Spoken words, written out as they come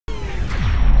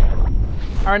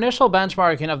Our initial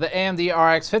benchmarking of the AMD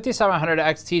RX 5700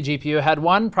 XT GPU had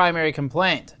one primary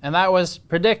complaint, and that was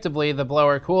predictably the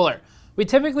blower cooler. We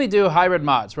typically do hybrid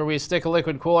mods where we stick a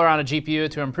liquid cooler on a GPU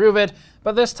to improve it,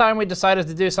 but this time we decided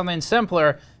to do something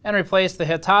simpler and replace the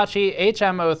Hitachi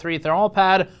HM03 thermal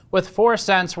pad with 4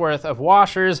 cents worth of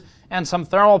washers and some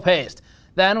thermal paste.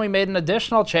 Then we made an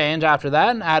additional change after that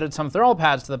and added some thermal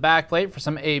pads to the backplate for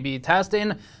some A/B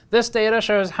testing. This data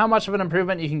shows how much of an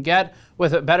improvement you can get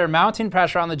with better mounting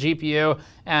pressure on the GPU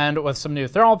and with some new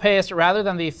thermal paste rather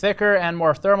than the thicker and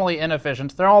more thermally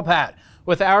inefficient thermal pad.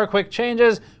 With our quick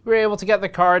changes, we were able to get the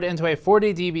card into a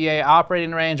 40 dBA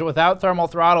operating range without thermal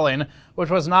throttling, which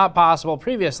was not possible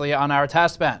previously on our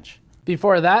test bench.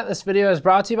 Before that, this video is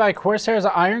brought to you by Corsair's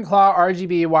Iron Claw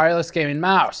RGB wireless gaming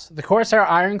mouse. The Corsair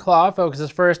Iron Claw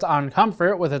focuses first on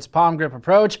comfort with its palm grip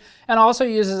approach and also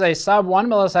uses a sub 1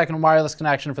 millisecond wireless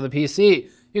connection for the PC.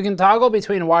 You can toggle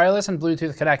between wireless and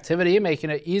Bluetooth connectivity, making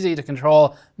it easy to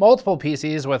control multiple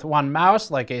PCs with one mouse,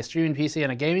 like a streaming PC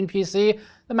and a gaming PC.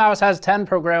 The mouse has 10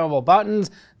 programmable buttons,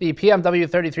 the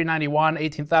PMW3391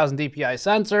 18,000 DPI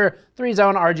sensor,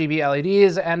 3-zone RGB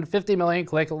LEDs, and 50 million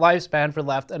click lifespan for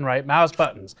left and right mouse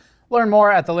buttons. Learn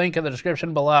more at the link in the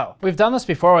description below. We've done this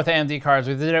before with AMD cards.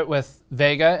 We did it with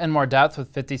Vega in more depth with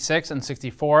 56 and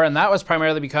 64, and that was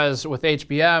primarily because with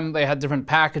HBM, they had different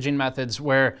packaging methods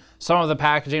where some of the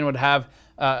packaging would have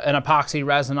an epoxy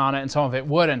resin on it and some of it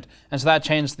wouldn't. And so that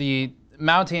changed the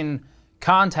mounting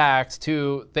contact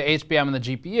to the HBM and the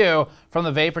GPU from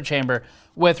the vapor chamber.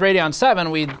 With Radeon VII,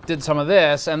 we did some of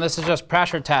this, and this is just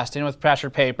pressure testing with pressure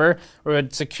paper. We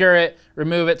would secure it,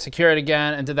 remove it, secure it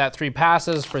again, and did that 3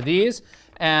 passes for these.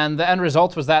 And the end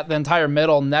result was that the entire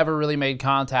middle never really made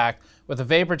contact with the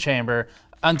vapor chamber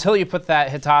until you put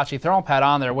that Hitachi thermal pad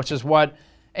on there, which is what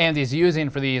AMD is using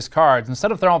for these cards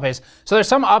instead of thermal paste. So there's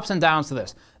some ups and downs to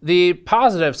this. The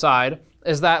positive side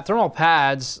is that thermal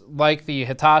pads like the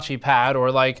Hitachi pad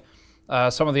or like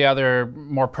some of the other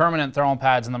more permanent thermal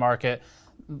pads in the market,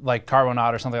 like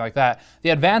Carbonaut or something like that, the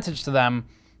advantage to them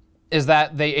is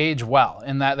that they age well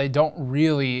in that they don't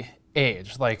really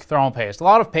age like thermal paste. A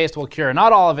lot of paste will cure.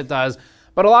 Not all of it does,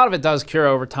 but a lot of it does cure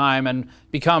over time and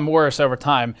become worse over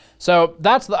time. So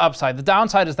that's the upside. The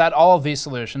downside is that all of these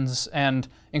solutions, and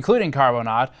including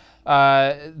Carbonaut,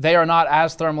 they are not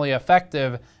as thermally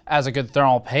effective as a good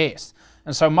thermal paste.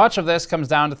 And so much of this comes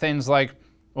down to things like,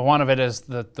 well, one of it is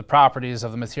the properties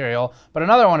of the material, but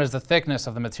another one is the thickness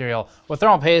of the material. With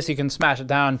thermal paste, you can smash it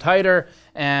down tighter,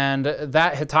 and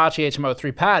that Hitachi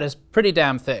HM03 pad is pretty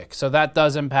damn thick. So that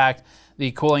does impact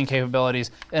the cooling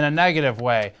capabilities in a negative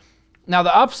way. Now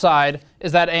the upside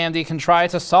is that AMD can try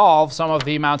to solve some of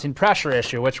the mounting pressure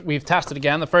issue, which we've tested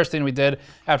again. The first thing we did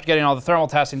after getting all the thermal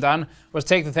testing done was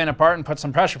take the thing apart and put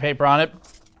some pressure paper on it.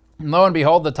 And lo and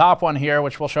behold, the top one here,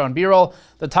 which we'll show in B-roll,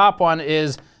 the top one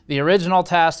is the original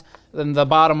test, then the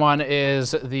bottom one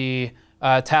is the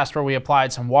test where we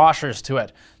applied some washers to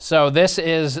it. So this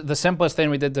is the simplest thing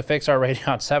we did to fix our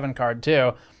Radeon VII card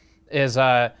too, is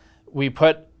we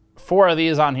put 4 of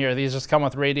these on here. These just come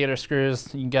with radiator screws.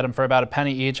 You can get them for about $0.01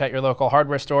 each at your local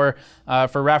hardware store.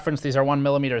 For reference, these are 1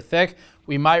 millimeter thick.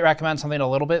 We might recommend something a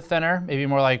little bit thinner, maybe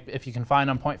more like if you can find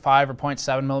them 0.5 or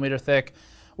 0.7 millimeter thick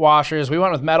washers. We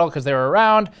went with metal because they were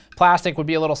around. Plastic would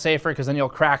be a little safer because then you'll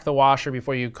crack the washer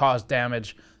before you cause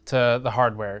damage to the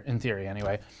hardware, in theory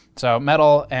anyway. So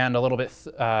metal and a little bit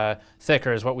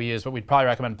thicker is what we use, but we'd probably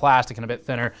recommend plastic and a bit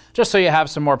thinner, just so you have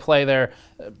some more play there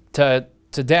to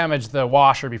damage the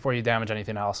washer before you damage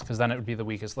anything else, because then it would be the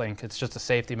weakest link. It's just a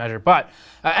safety measure. But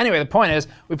anyway, the point is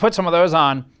we put some of those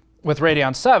on with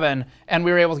Radeon VII, and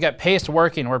we were able to get paste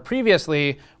working, where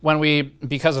previously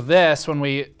because of this, when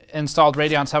we installed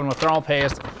Radeon VII with thermal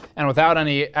paste and without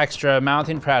any extra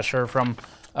mounting pressure from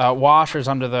washers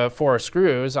under the 4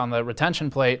 screws on the retention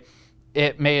plate,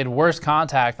 it made worse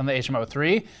contact than the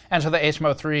HM03, and so the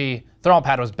HM03 thermal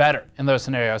pad was better in those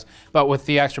scenarios, but with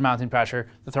the extra mounting pressure,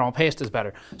 the thermal paste is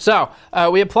better. So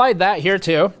we applied that here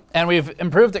too, and we've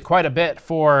improved it quite a bit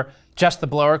for just the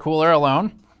blower cooler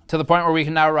alone, to the point where we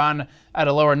can now run at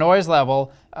a lower noise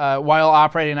level while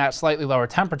operating at slightly lower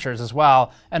temperatures as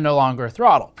well, and no longer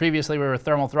throttle. Previously, we were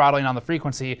thermal throttling on the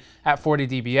frequency at 40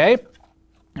 dBA,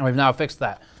 and we've now fixed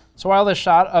that. So while this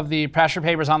shot of the pressure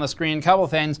paper is on the screen, a couple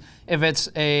things. If it's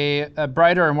a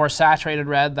brighter or more saturated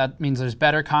red, that means there's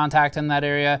better contact in that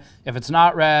area. If it's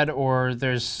not red or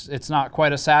it's not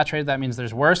quite as saturated, that means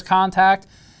there's worse contact.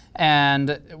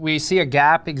 And we see a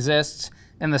gap exists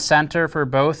in the center for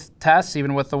both tests,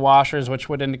 even with the washers, which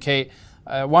would indicate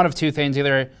one of 2 things: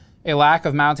 either a lack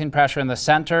of mounting pressure in the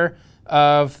center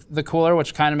of the cooler,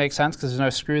 which kind of makes sense because there's no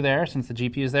screw there since the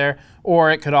GPU is there,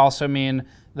 or it could also mean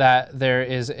that there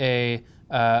is a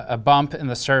bump in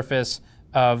the surface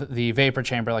of the vapor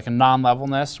chamber, like a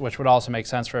non-levelness, which would also make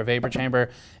sense for a vapor chamber.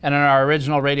 And in our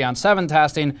original Radeon VII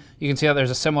testing, you can see that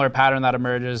there's a similar pattern that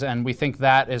emerges, and we think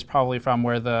that is probably from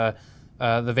where the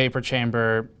vapor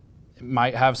chamber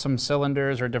might have some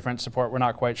cylinders or different support. We're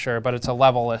not quite sure, but it's a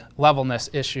levelness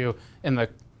issue in the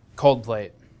cold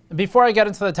plate. Before I get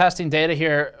into the testing data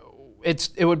here, it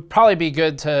would probably be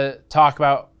good to talk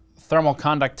about thermal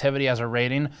conductivity as a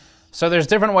rating. So there's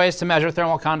different ways to measure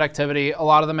thermal conductivity. A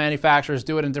lot of the manufacturers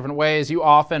do it in different ways. You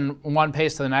often, one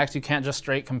paste to the next, you can't just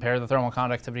straight compare the thermal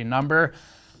conductivity number.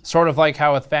 Sort of like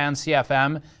how with fan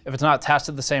CFM, if it's not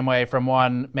tested the same way from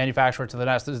one manufacturer to the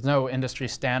next, there's no industry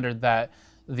standard that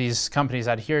these companies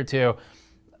adhere to.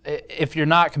 If you're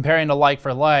not comparing to like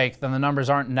for like, then the numbers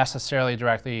aren't necessarily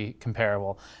directly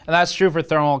comparable. And that's true for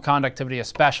thermal conductivity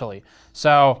especially.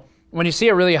 So when you see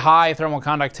a really high thermal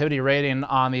conductivity rating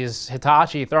on these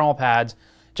Hitachi thermal pads,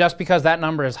 just because that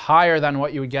number is higher than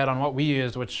what you would get on what we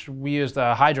used, which we used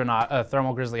a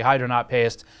Thermal Grizzly Hydronaut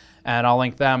paste, and I'll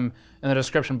link them in the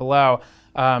description below.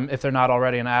 If they're not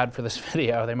already an ad for this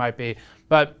video, they might be.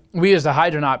 But we used a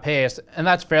Hydronaut paste, and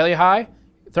that's fairly high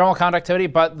thermal conductivity,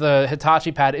 but the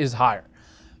Hitachi pad is higher.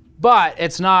 But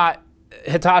it's not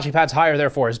Hitachi pad's higher,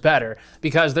 therefore is better,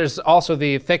 because there's also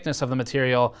the thickness of the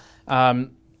material,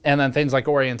 and then things like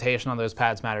orientation on those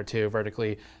pads matter too.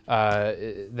 Vertically,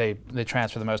 they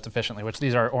transfer the most efficiently, which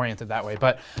these are oriented that way.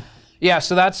 But yeah,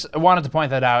 so I wanted to point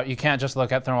that out. You can't just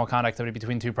look at thermal conductivity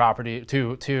between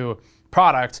two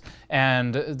products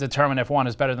and determine if one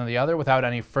is better than the other without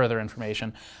any further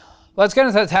information. Let's get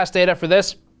into the test data for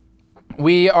this.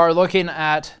 We are looking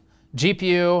at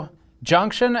GPU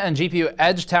junction and GPU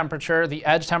edge temperature. The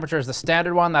edge temperature is the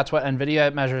standard one. That's what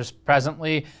NVIDIA measures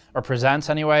presently, or presents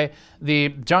anyway. The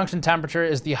junction temperature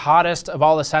is the hottest of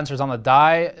all the sensors on the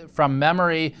die. From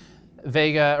memory,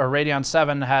 Vega or Radeon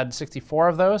VII had 64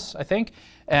 of those, I think.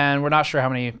 And we're not sure how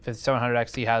many 5700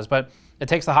 XT has, but it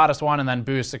takes the hottest one and then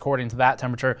boosts according to that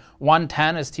temperature.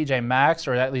 110 is TJ max,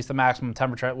 or at least the maximum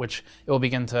temperature at which it will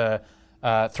begin to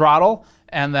throttle.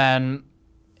 And then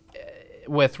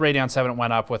with Radeon VII, it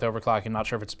went up with overclocking. Not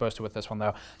sure if it's supposed to with this one,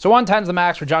 though. So 110 is the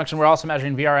max for junction. We're also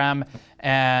measuring VRM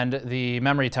and the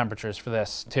memory temperatures for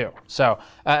this, too. So,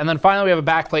 and then finally, we have a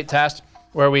backplate test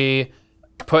where we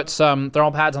put some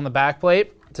thermal pads on the backplate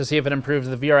to see if it improves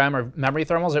the VRM or memory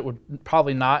thermals. It would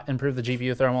probably not improve the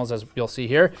GPU thermals, as you'll see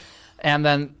here. And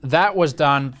then that was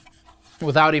done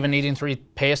without even needing to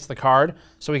repaste the card.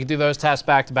 So we could do those tests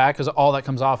back to back because all that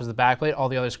comes off is the backplate. All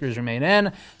the other screws remain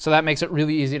in. So that makes it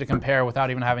really easy to compare without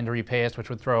even having to repaste,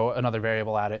 which would throw another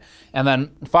variable at it. And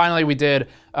then finally we did,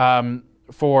 well,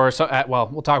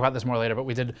 we'll talk about this more later, but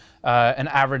we did an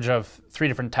average of 3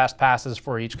 different test passes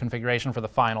for each configuration for the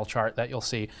final chart that you'll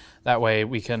see. That way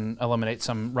we can eliminate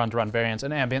some run-to-run variance,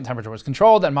 and ambient temperature was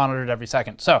controlled and monitored every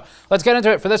second. So let's get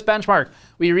into it. For this benchmark,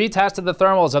 we retested the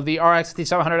thermals of the RX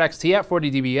 5700 XT at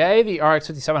 40 dBA. The RX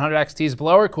 5700 XT's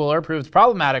blower cooler proved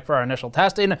problematic for our initial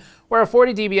testing, where a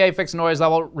 40 dBA fixed noise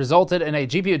level resulted in a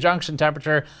GPU junction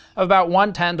temperature of about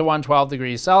 110 to 112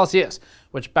 degrees Celsius,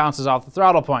 which bounces off the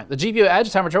throttle point. The GPU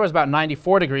edge temperature was about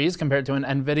 94 degrees compared to an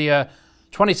NVIDIA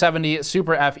 2070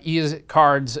 Super FE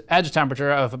card's edge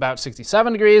temperature of about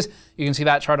 67 degrees. You can see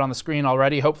that chart on the screen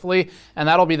already, hopefully, and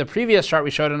that'll be the previous chart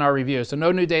we showed in our review, so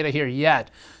no new data here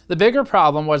yet. The bigger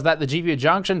problem was that the GPU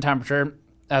junction temperature,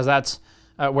 as that's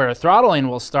where throttling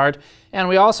will start, and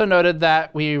we also noted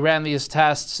that we ran these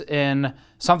tests in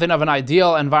something of an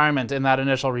ideal environment in that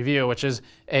initial review, which is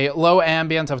a low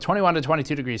ambient of 21 to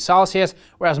 22 degrees Celsius,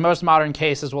 whereas most modern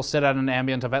cases will sit at an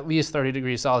ambient of at least 30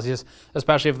 degrees Celsius,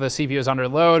 especially if the CPU is under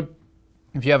load.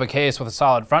 If you have a case with a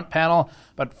solid front panel,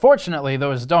 but fortunately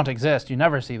those don't exist, you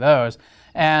never see those.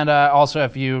 And also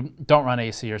if you don't run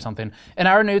AC or something. In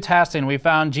our new testing, we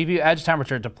found GPU edge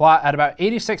temperature to plot at about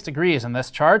 86 degrees in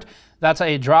this chart. That's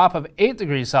a drop of 8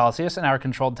 degrees Celsius in our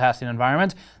controlled testing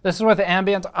environment. This is with the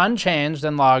ambient unchanged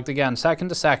and logged again second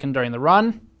to second during the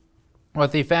run,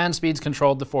 with the fan speeds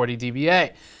controlled to 40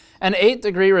 dBA. An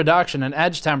 8-degree reduction in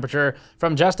edge temperature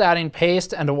from just adding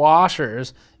paste and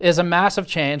washers is a massive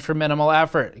change for minimal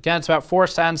effort. Again, it's about 4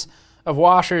 cents of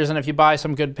washers, and if you buy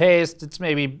some good paste, it's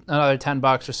maybe another 10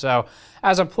 bucks or so.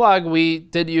 As a plug, we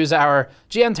did use our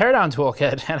GN teardown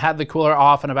toolkit and had the cooler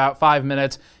off in about 5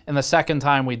 minutes. And the second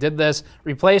time we did this,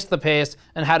 replaced the paste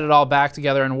and had it all back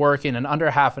together and working in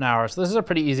under half an hour. So this is a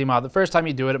pretty easy mod. The first time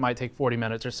you do it, it might take 40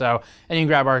 minutes or so. And you can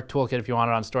grab our toolkit if you want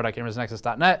it on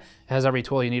store.gamersnexus.net. It has every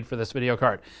tool you need for this video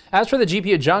card. As for the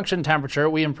GPU junction temperature,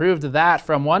 we improved that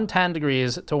from 110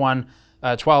 degrees to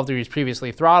 12 degrees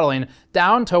previously throttling,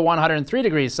 down to 103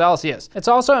 degrees Celsius. It's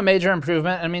also a major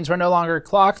improvement and means we're no longer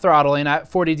clock throttling at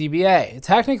 40 dBA.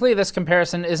 Technically, this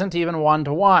comparison isn't even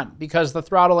 1-to-1 because the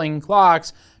throttling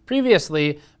clocks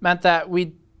previously meant that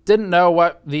we didn't know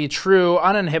what the true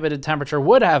uninhibited temperature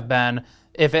would have been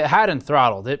if it hadn't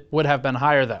throttled. It would have been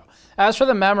higher though. As for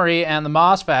the memory and the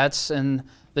MOSFETs in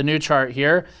the new chart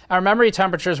here, our memory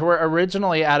temperatures were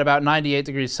originally at about 98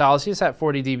 degrees Celsius at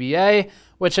 40 dBA,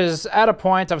 which is at a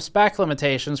point of spec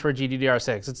limitations for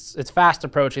GDDR6. It's fast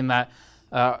approaching that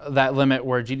limit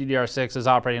where GDDR6 is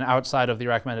operating outside of the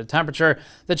recommended temperature.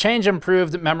 The change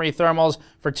improved memory thermals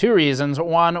for two reasons.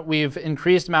 One, we've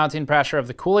increased mounting pressure of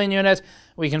the cooling unit.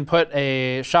 We can put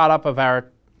a shot up of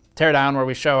our teardown where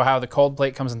we show how the cold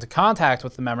plate comes into contact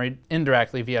with the memory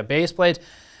indirectly via base plate.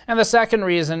 And the second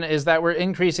reason is that we're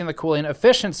increasing the cooling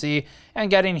efficiency and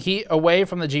getting heat away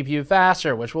from the GPU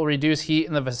faster, which will reduce heat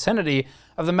in the vicinity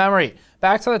of the memory.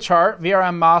 Back to the chart,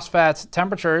 VRM MOSFET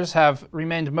temperatures have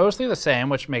remained mostly the same,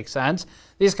 which makes sense.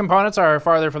 These components are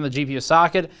farther from the GPU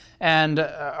socket and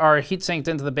are heat sinked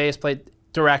into the base plate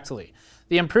directly.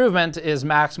 The improvement is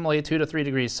maximally 2 to 3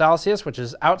 degrees Celsius, which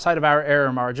is outside of our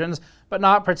error margins, but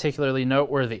not particularly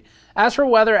noteworthy. As for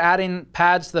whether adding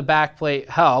pads to the backplate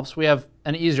helps, we have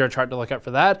an easier chart to look at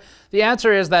for that. The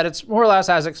answer is that it's more or less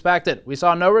as expected. We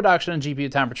saw no reduction in GPU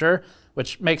temperature,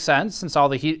 which makes sense since all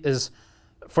the heat is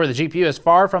for the GPU is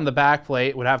far from the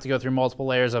backplate. Would have to go through multiple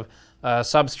layers of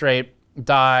substrate,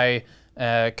 die,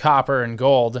 copper, and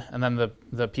gold, and then the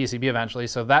PCB eventually,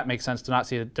 so that makes sense to not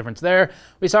see a difference there.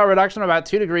 We saw a reduction of about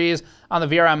 2 degrees on the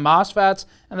VRM MOSFETs,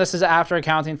 and this is after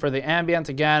accounting for the ambient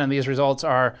again, and these results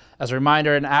are, as a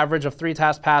reminder, an average of 3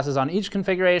 test passes on each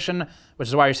configuration, which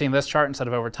is why you're seeing this chart instead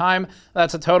of over time.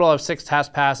 That's a total of 6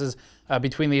 test passes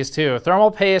between these two.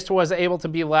 Thermal paste was able to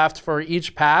be left for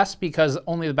each pass because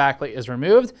only the backplate is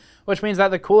removed, which means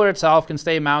that the cooler itself can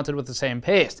stay mounted with the same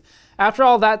paste. After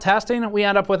all that testing, we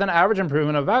end up with an average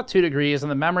improvement of about 2 degrees in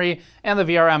the memory and the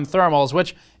VRM thermals,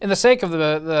 which in the sake of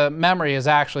the memory is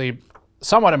actually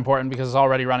somewhat important because it's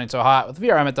already running so hot. With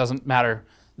VRM, it doesn't matter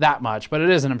that much, but it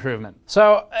is an improvement.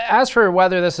 So as for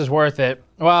whether this is worth it,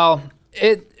 well,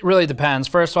 it really depends.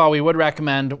 First of all, we would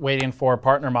recommend waiting for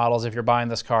partner models if you're buying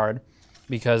this card,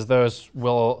 because those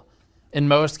will, in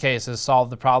most cases, solve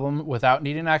the problem without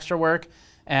needing extra work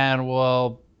and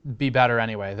will be better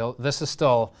anyway. This is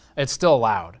still, it's still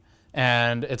loud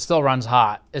and it still runs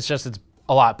hot. It's just, it's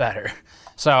a lot better.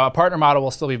 So a partner model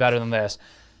will still be better than this.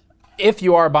 If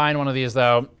you are buying one of these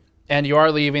though, and you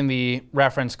are leaving the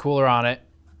reference cooler on it,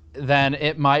 then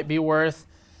it might be worth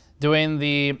doing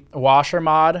the washer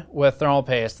mod with thermal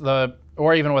paste.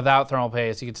 Or even without thermal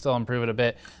paste, you could still improve it a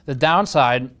bit. The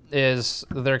downside is,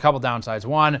 there are a couple downsides.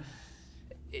 One,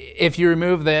 if you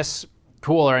remove this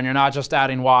cooler and you're not just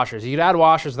adding washers, you could add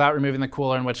washers without removing the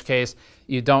cooler, in which case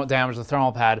you don't damage the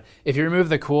thermal pad. If you remove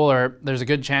the cooler, there's a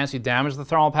good chance you damage the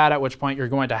thermal pad, at which point you're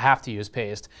going to have to use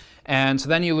paste. And so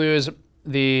then you lose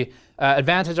the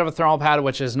advantage of a thermal pad,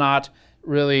 which is not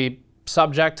really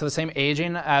subject to the same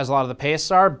aging as a lot of the pastes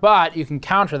are, but you can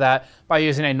counter that by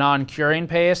using a non-curing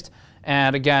paste.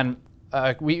 And again,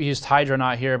 we used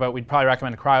Hydronaut here, but we'd probably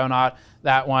recommend Cryonaut.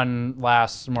 That one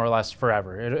lasts more or less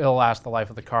forever. It'll last the life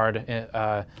of the card,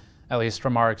 at least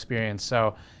from our experience.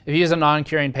 So if you use a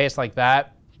non-curing paste like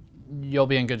that, you'll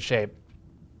be in good shape.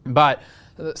 But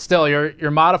still,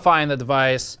 you're modifying the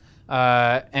device,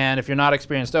 and if you're not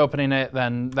experienced opening it,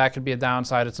 then that could be a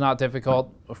downside. It's not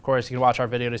difficult. Of course, you can watch our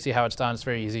video to see how it's done. It's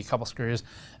very easy, a couple screws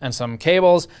and some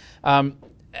cables.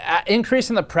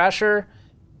 Increasing the pressure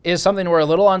is something we're a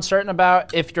little uncertain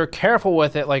about. If you're careful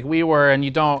with it like we were and you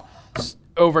don't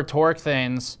over torque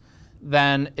things,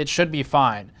 then it should be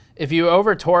fine. If you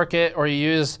over torque it or you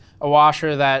use a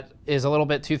washer that is a little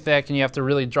bit too thick and you have to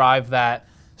really drive that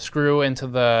screw into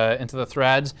the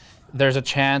threads, there's a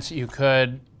chance you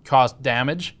could cause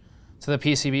damage to the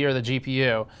PCB or the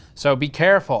GPU. So be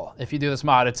careful if you do this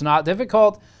mod. It's not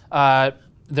difficult.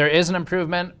 There is an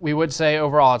improvement. We would say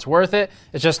overall it's worth it.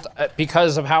 It's just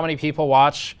because of how many people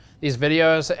watch these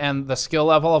videos and the skill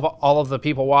level of all of the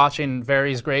people watching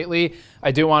varies greatly.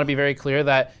 I do want to be very clear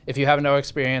that if you have no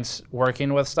experience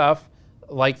working with stuff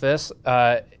like this,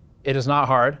 it is not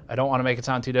hard. I don't want to make it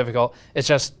sound too difficult. It's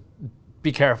just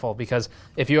be careful, because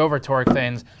if you over torque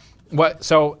things,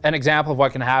 so an example of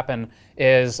what can happen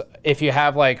is if you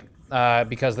have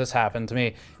because this happened to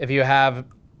me, if you have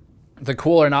the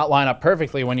cooler not line up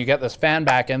perfectly when you get this fan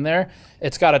back in there,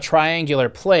 it's got a triangular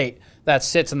plate that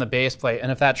sits in the base plate.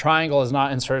 And if that triangle is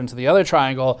not inserted into the other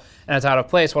triangle and it's out of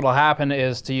place, what will happen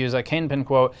is, to use a Kingpin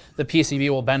quote, the PCB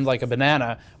will bend like a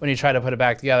banana when you try to put it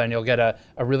back together, and you'll get a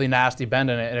really nasty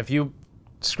bend in it. And if you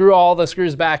screw all the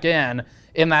screws back in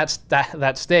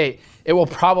that state, it will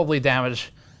probably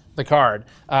damage the card.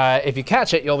 If you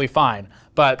catch it, you'll be fine.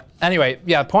 But anyway,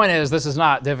 yeah, the point is this is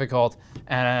not difficult,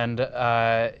 and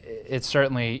it's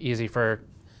certainly easy for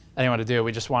anyone to do.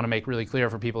 We just want to make really clear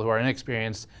for people who are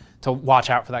inexperienced to watch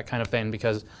out for that kind of thing,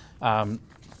 because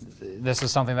this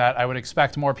is something that I would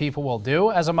expect more people will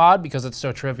do as a mod because it's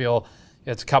so trivial.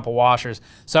 It's a couple washers.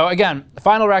 So again,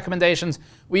 final recommendations.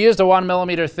 We used a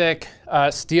 1mm thick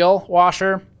steel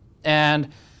washer,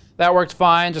 and that worked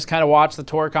fine. Just kind of watch the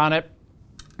torque on it.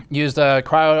 Used a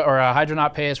cryo or a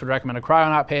hydronaut paste. Would recommend a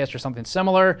cryonaut paste or something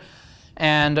similar.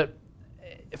 And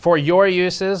for your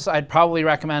uses, I'd probably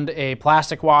recommend a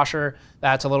plastic washer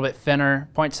that's a little bit thinner.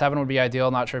 0.7 would be ideal.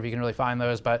 Not sure if you can really find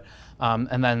those, but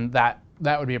and then that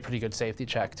would be a pretty good safety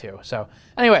check too. So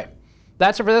anyway,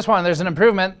 that's it for this one. There's an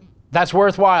improvement that's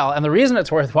worthwhile, and the reason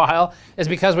it's worthwhile is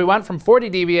because we went from 40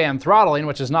 dBA and throttling,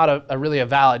 which is not really a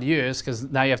valid use, because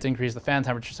now you have to increase the fan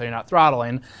temperature so you're not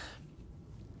throttling.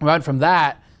 We went from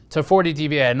that to 40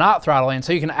 dBA and not throttling,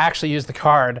 so you can actually use the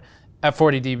card at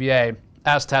 40 dBA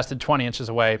as tested 20 inches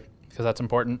away, because that's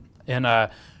important in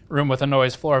a room with a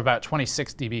noise floor of about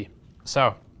 26 dB.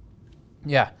 So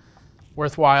yeah,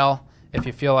 worthwhile if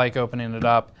you feel like opening it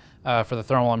up for the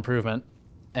thermal improvement.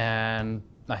 And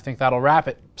I think that'll wrap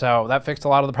it. So that fixed a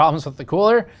lot of the problems with the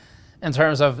cooler in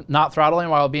terms of not throttling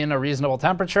while being a reasonable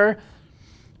temperature.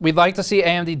 We'd like to see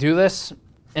AMD do this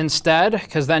instead,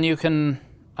 because then you can,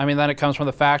 then it comes from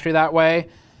the factory that way.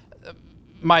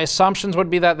 My assumptions would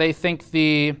be that they think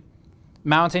the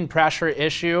mounting pressure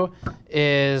issue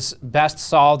is best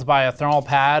solved by a thermal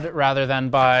pad rather than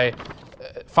by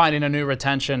finding a new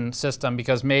retention system,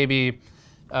 because maybe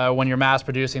when you're mass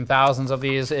producing thousands of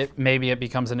these, maybe it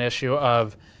becomes an issue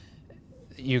of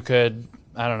you could,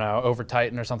 I don't know, over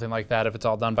tighten or something like that if it's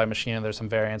all done by machine and there's some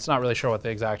variance. Not really sure what the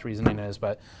exact reasoning is,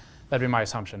 but that'd be my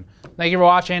assumption. Thank you for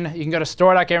watching. You can go to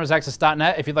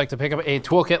store.gamersnexus.net if you'd like to pick up a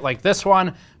toolkit like this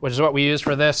one, which is what we use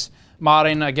for this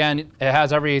modding. Again, it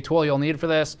has every tool you'll need for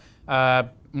this.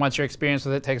 Once you're experienced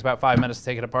with it, it takes about 5 minutes to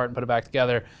take it apart and put it back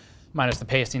together, minus the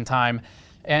pasting time.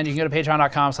 And you can go to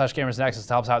patreon.com/gamersnexus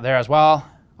to help us out there as well.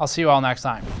 I'll see you all next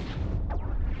time.